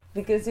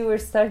Because you were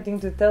starting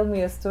to tell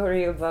me a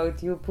story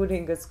about you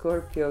putting a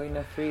Scorpio in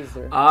a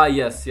freezer.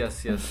 Yes.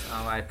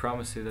 I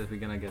promise you that we're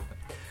gonna get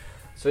that.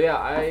 So yeah,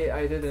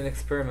 I did an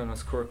experiment on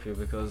Scorpio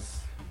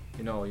because,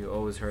 you know, you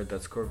always heard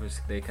that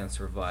Scorpios, they can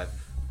survive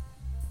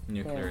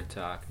nuclear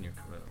attack,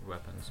 nuclear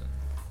weapons, and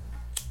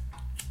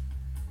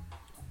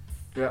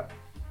yeah.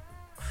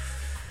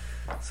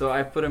 So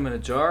I put him in a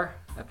jar.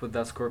 I put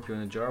that Scorpio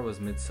in a jar. It was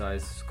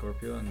mid-sized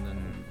Scorpio, and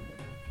then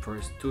for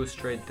 2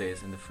 straight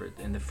days in the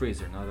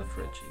freezer, not the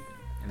fridge,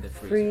 even in the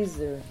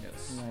freezer.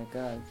 Yes. Oh my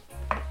God.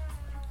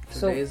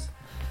 2 days.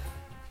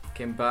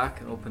 Came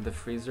back and opened the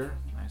freezer.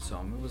 I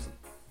saw him. It was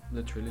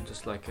literally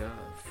just like a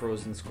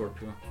frozen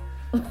Scorpio.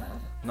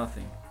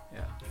 Nothing.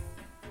 Yeah.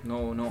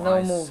 No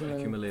ice movement.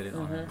 Accumulated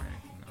on it or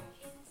anything.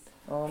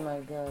 No. Oh my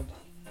God.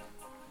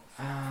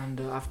 And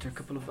after a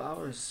couple of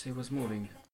hours, he was moving.